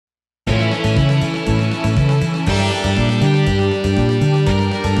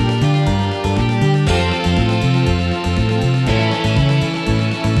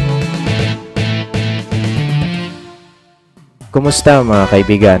Kumusta mga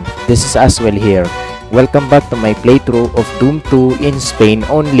kaibigan? This is Aswell here. Welcome back to my playthrough of Doom 2 in Spain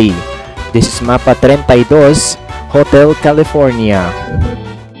only. This is MAP32, Hotel California.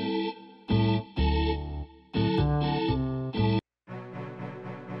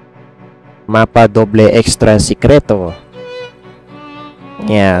 Mapa doble extra secreto.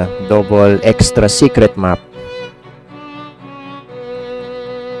 Yeah, double extra secret map.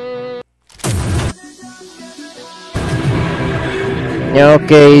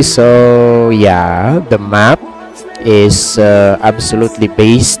 Okay, so yeah, the map is absolutely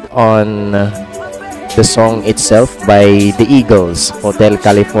based on the song itself by the Eagles, Hotel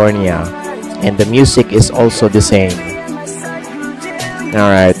California, and the music is also the same.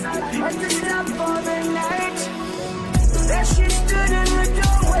 Alright.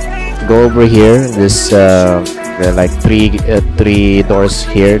 Go over here. This there are like three doors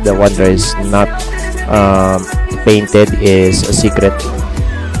here. The one that is not painted is a secret.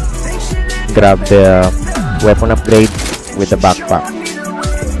 Grab the weapon upgrade with the backpack,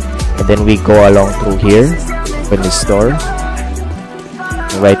 and then we go along through here. Open this door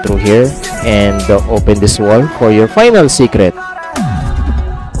right through here and open this wall for your final secret.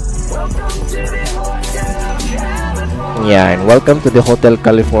 Yeah, and welcome to the Hotel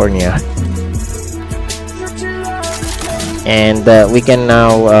California. And we can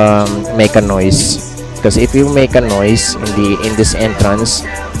now make a noise, because if you make a noise in this entrance,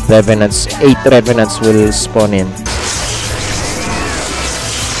 revenants, 8 revenants will spawn in.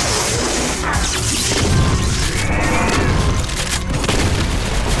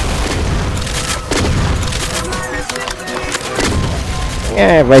 Yeah,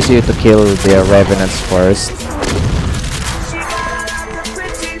 I advise you to kill the revenants first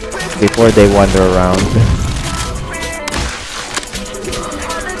before they wander around.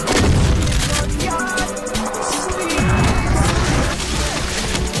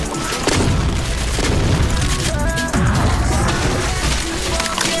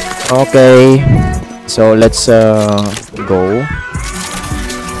 Okay, so let's go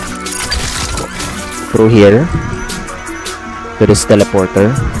through here to this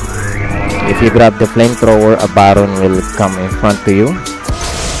teleporter. If you grab the flamethrower, a baron will come in front to you.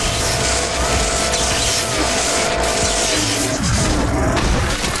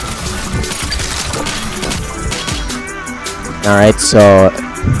 Alright, so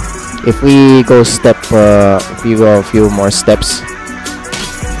if we go if you go a few more steps,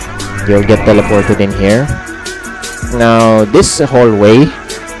 you'll get teleported in here. Now this hallway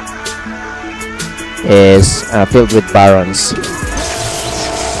is filled with barons.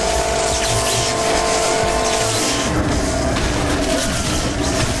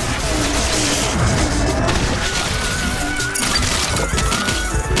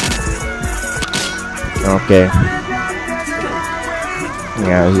 Okay.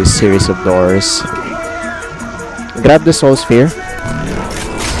 Yeah, there's a series of doors. Grab the soul sphere.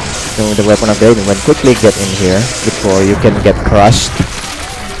 Doing the weapon upgrade, and quickly get in here before you can get crushed.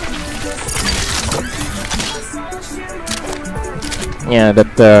 Yeah, that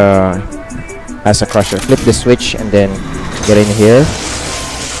has a crusher. Flip the switch and then get in here.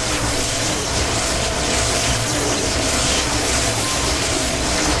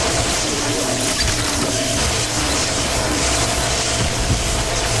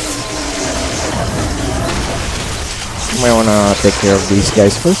 You might wanna take care of these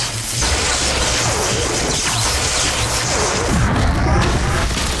guys first.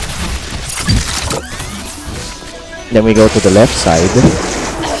 Then we go to the left side.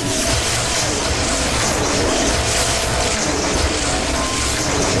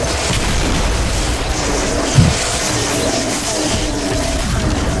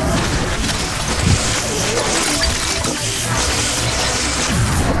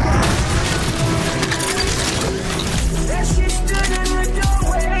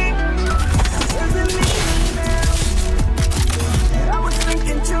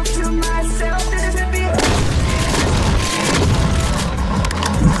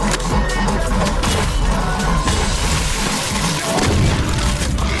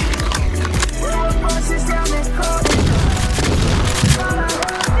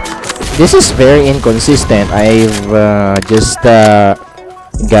 This is very inconsistent. I've just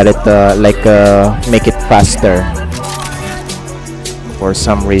got it make it faster for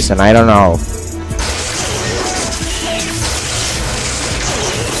some reason. I don't know.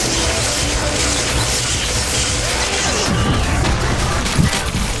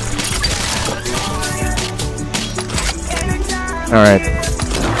 Alright.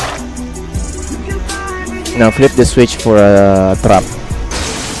 Now flip the switch for a trap.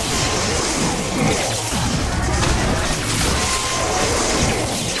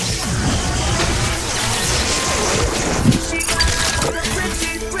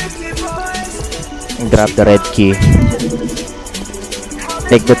 grab the red key.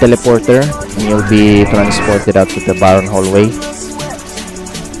 Take the teleporter and you'll be transported out to the Baron hallway.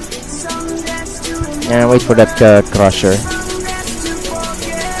 And wait for that crusher.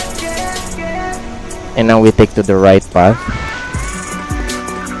 And now we take to the right path.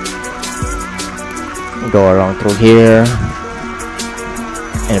 Go around through here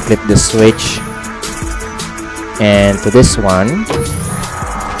and flip the switch. And to this one,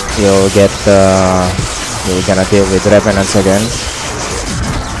 you'll get you're gonna deal with revenants again.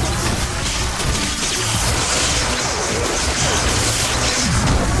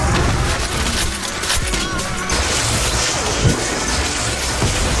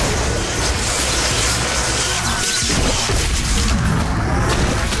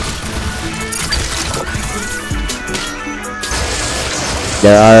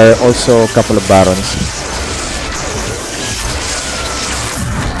 There are also a couple of barons.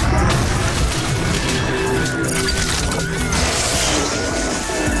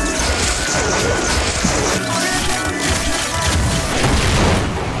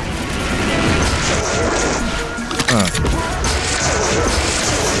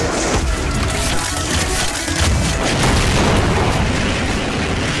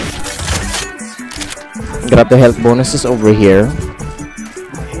 Grab the health bonuses over here.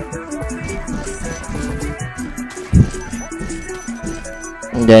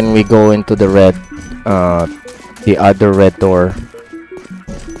 And then we go into the red, the other red door.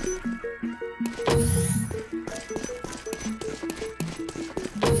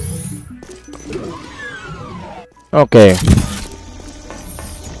 Okay.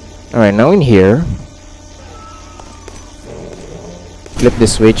 Alright, now in here, flip the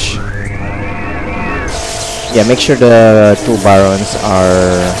switch. Yeah, make sure the two barons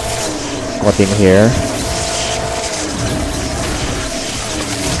are caught in here.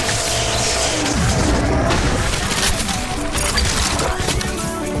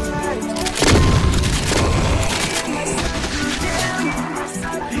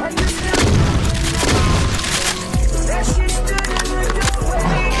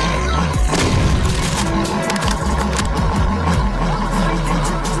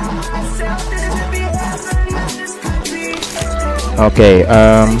 Okay, you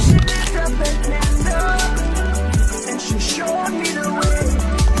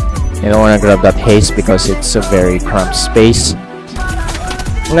don't want to grab that haste because it's a very cramped space.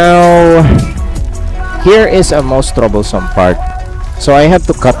 Now, here is a most troublesome part. So I have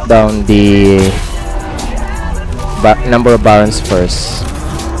to cut down the number of barons first.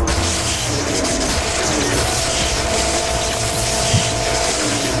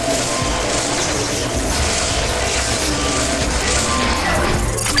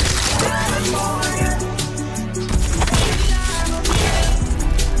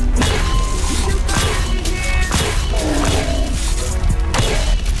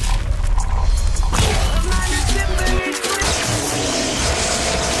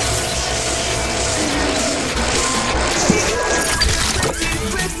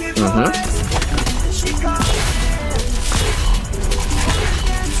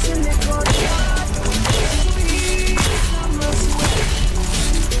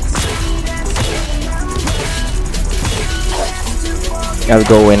 I'll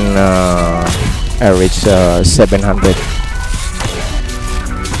go in I reach 700.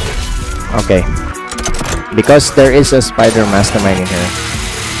 Okay, because there is a spider mastermind in here.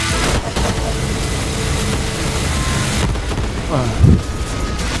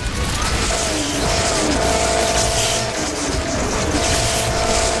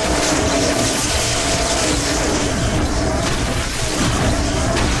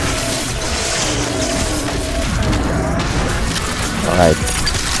 Alright.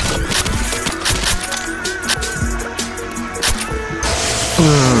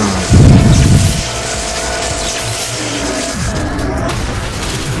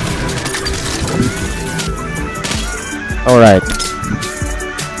 Alright.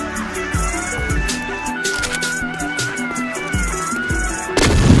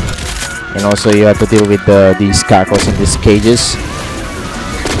 And also you have to deal with these cackles in these cages.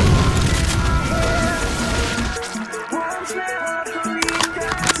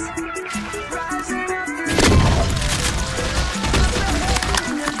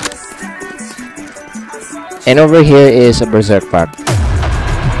 And over here is a berserk pack.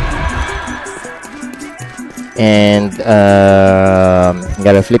 And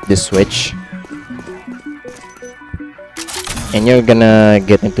gotta flip this switch. And you're gonna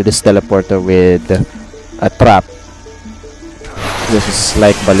get into this teleporter with a trap. This is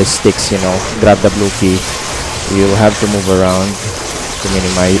like ballistics, you know. Grab the blue key. You'll have to move around to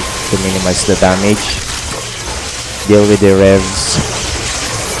minimize to minimize the damage. Deal with the revs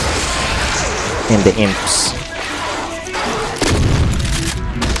and the imps.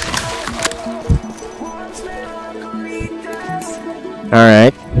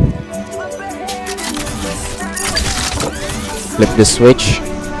 Alright. Flip the switch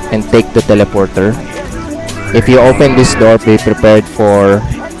and take the teleporter. If you open this door, be prepared for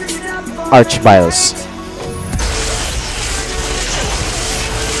archviles.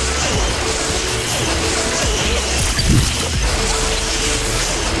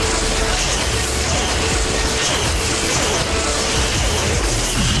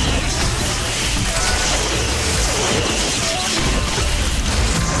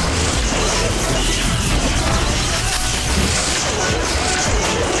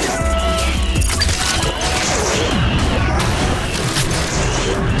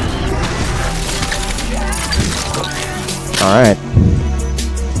 Alright.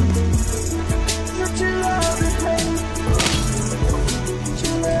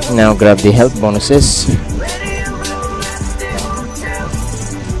 Now grab the health bonuses.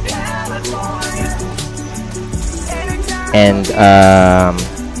 And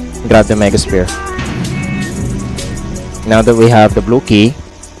grab the Mega Spear. Now that we have the blue key,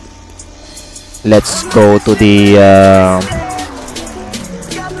 let's go to the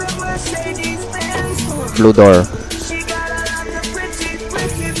blue door.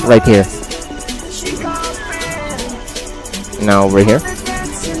 Right here. Now over here,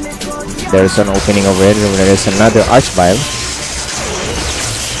 there's an opening over here. There is another archvile.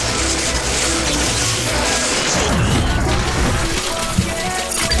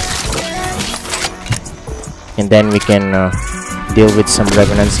 And then we can deal with some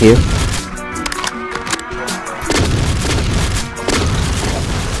revenants here.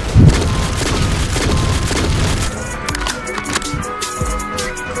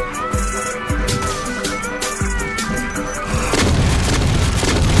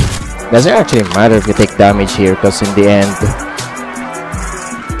 Doesn't actually matter if you take damage here, because in the end,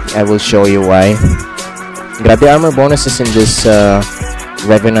 I will show you why. Grab the armor bonuses in this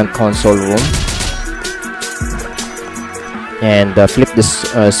Revenant console room. And flip this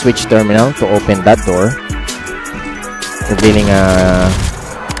switch terminal to open that door, revealing a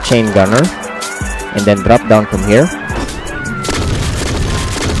chain gunner. And then drop down from here.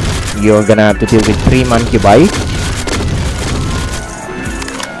 You're gonna have to deal with 3 mancubi.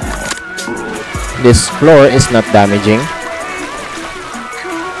 This floor is not damaging.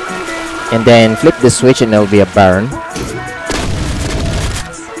 And then flip the switch and there'll be a Baron.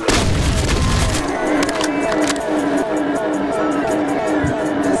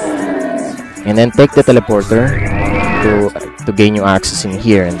 And then take the teleporter to gain you access in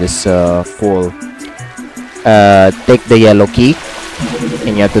here in this pool. Take the yellow key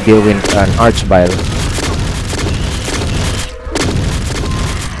and you have to deal with an archvile.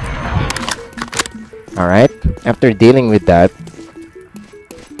 Alright, after dealing with that,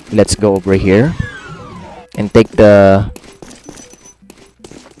 let's go over here and take to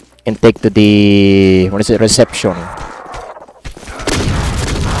the reception,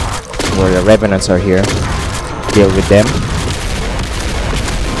 where the revenants are here. Deal with them.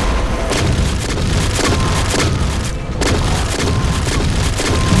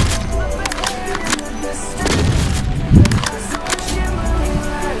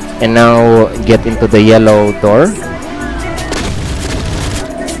 And now get into the yellow door.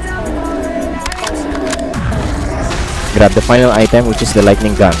 Grab the final item, which is the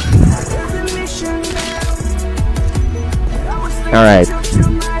lightning gun. Alright.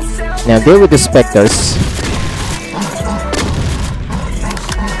 Now deal with the specters.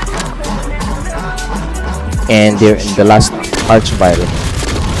 And they're in the last archvile.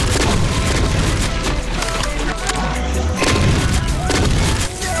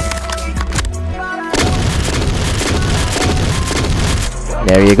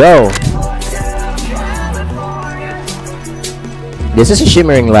 There you go. This is a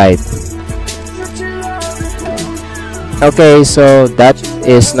shimmering light. Okay, so that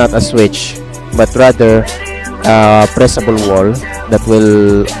is not a switch, but rather a pressable wall that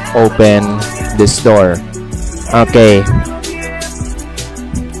will open this door. Okay.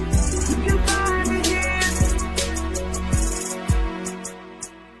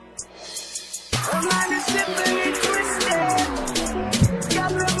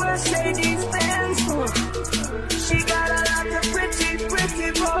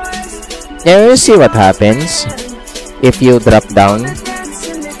 Now you see what happens if you drop down.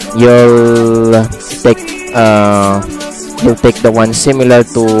 You'll take the one similar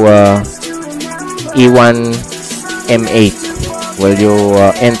to E1 M8, will you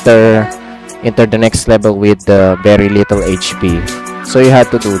enter the next level with very little HP. So you had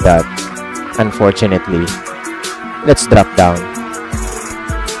to do that, unfortunately. Let's drop down.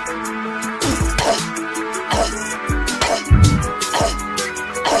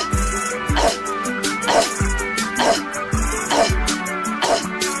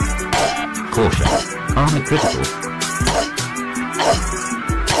 Caution, armor critical.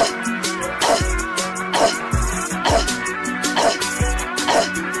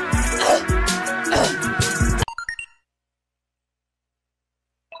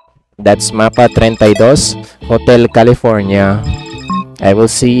 That's MAP32, Hotel California. I will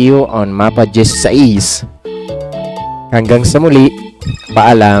see you on MAP16. Hanggang sa muli,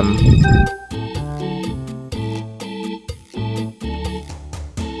 paalam.